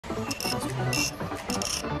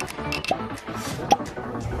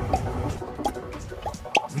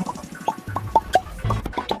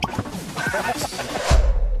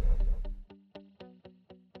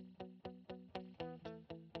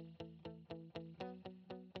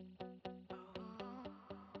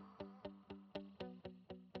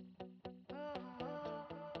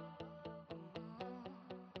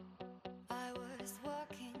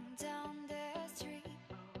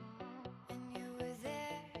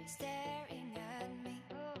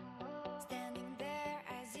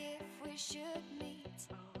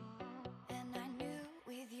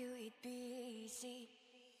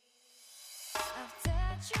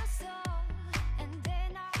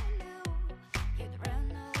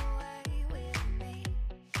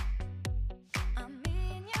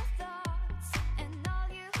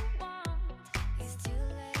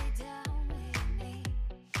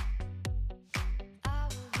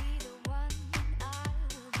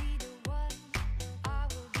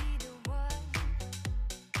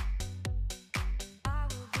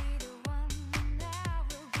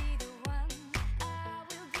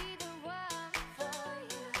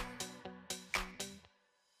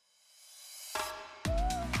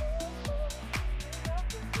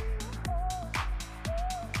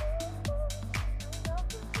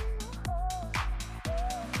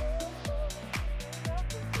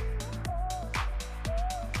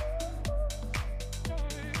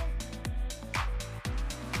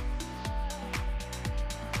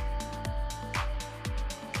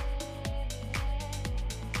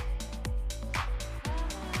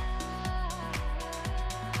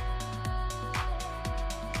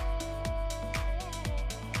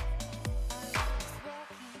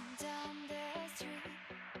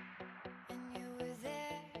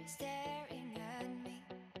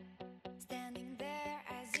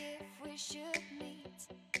we should meet.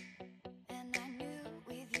 And I knew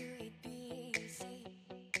with you it'd be easy.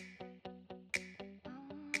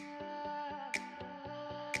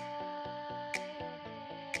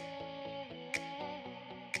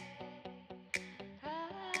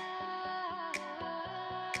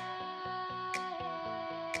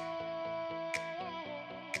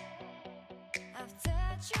 I've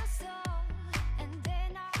touched your soul, and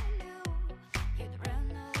then I knew you'd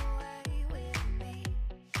run away with me.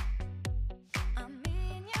 I'm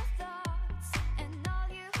in your thoughts, and all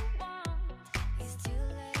you want is to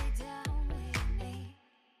lay down with me.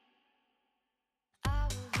 I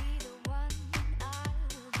will be the one, I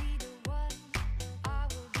will be the one, I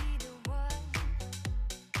will be the one.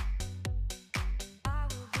 I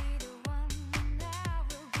will be the one, I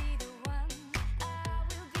will be the one, I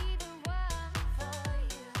will be the one for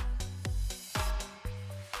you.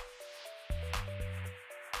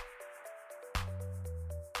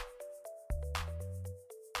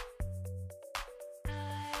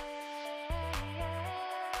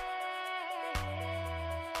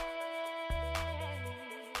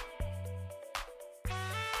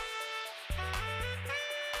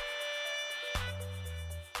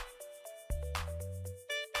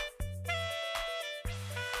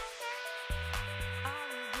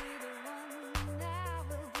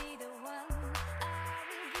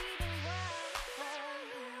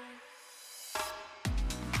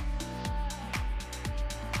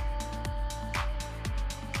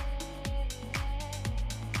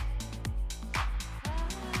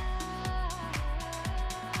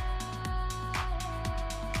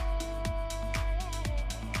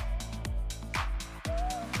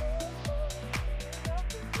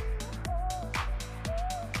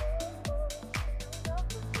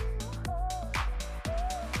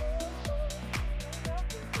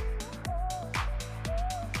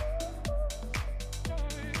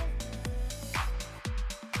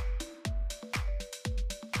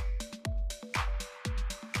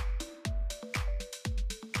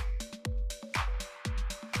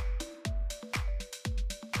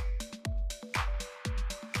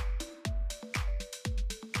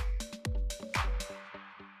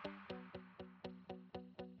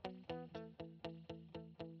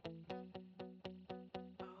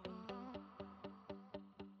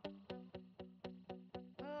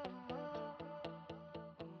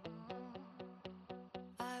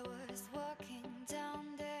 I was walking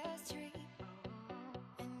down the street,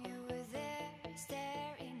 and you were there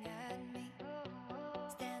staring at me,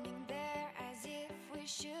 standing there as if we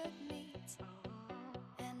should meet.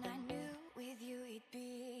 And I knew with you it'd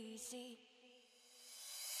be easy.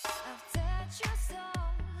 I've touched your soul,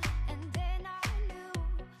 and then I knew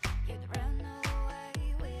you'd run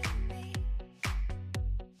away with me.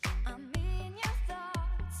 I'm in your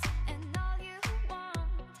thoughts, and all you want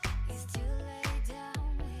is to lay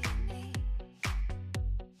down with me.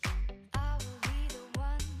 I will be the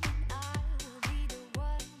one, I will be the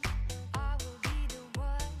one, I will be the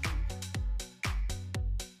one.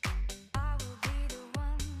 I will be the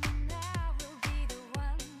one, I will be the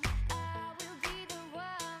one, I will be the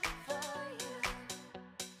one for you.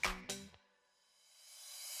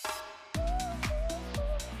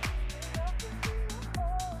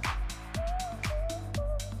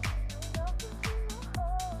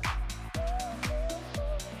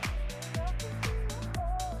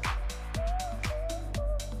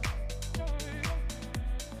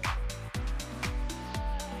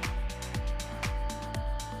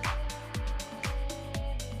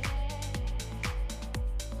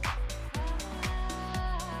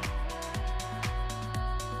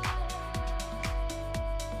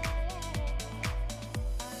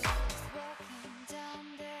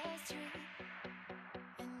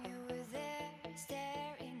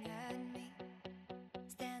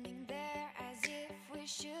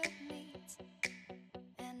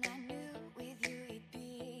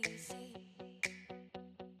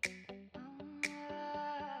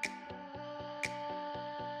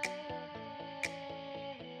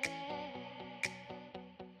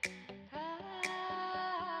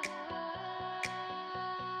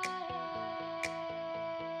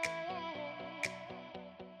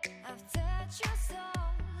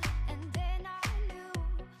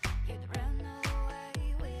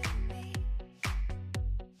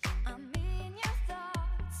 I'm in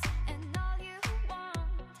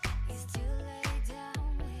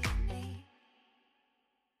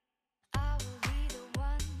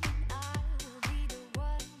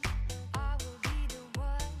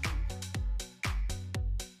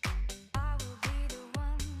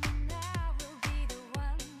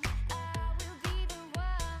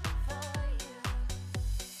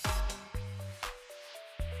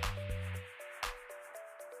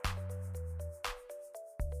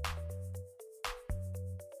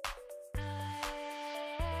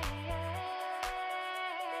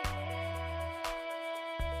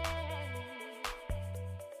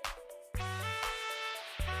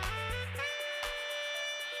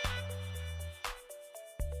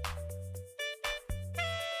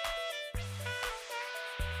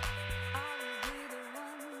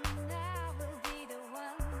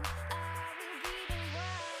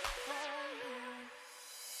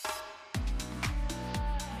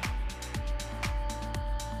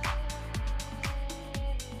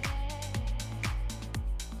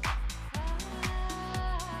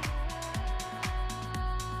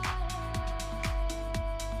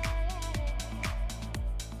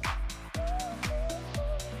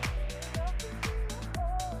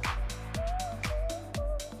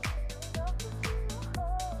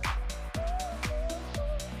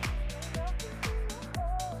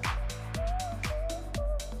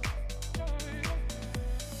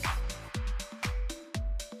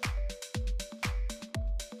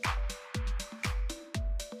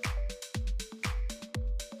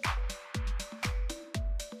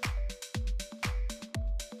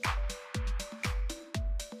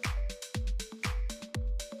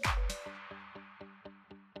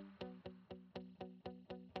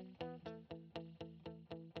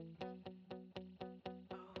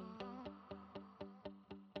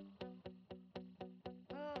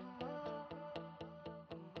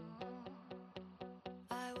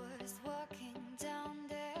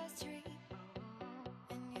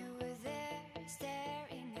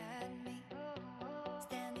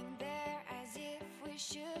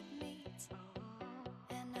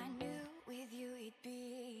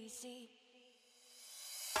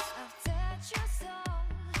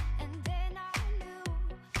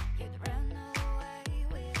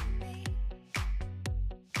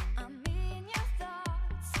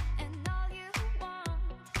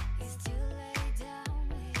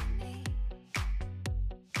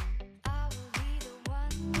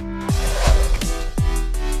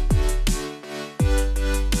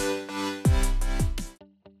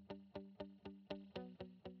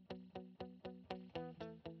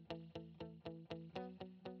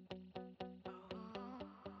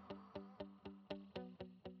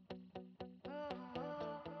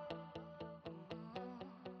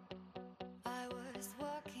was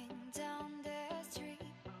walking down the street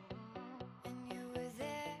and you were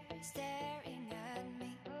there staring at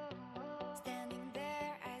me, standing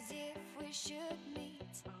there as if we should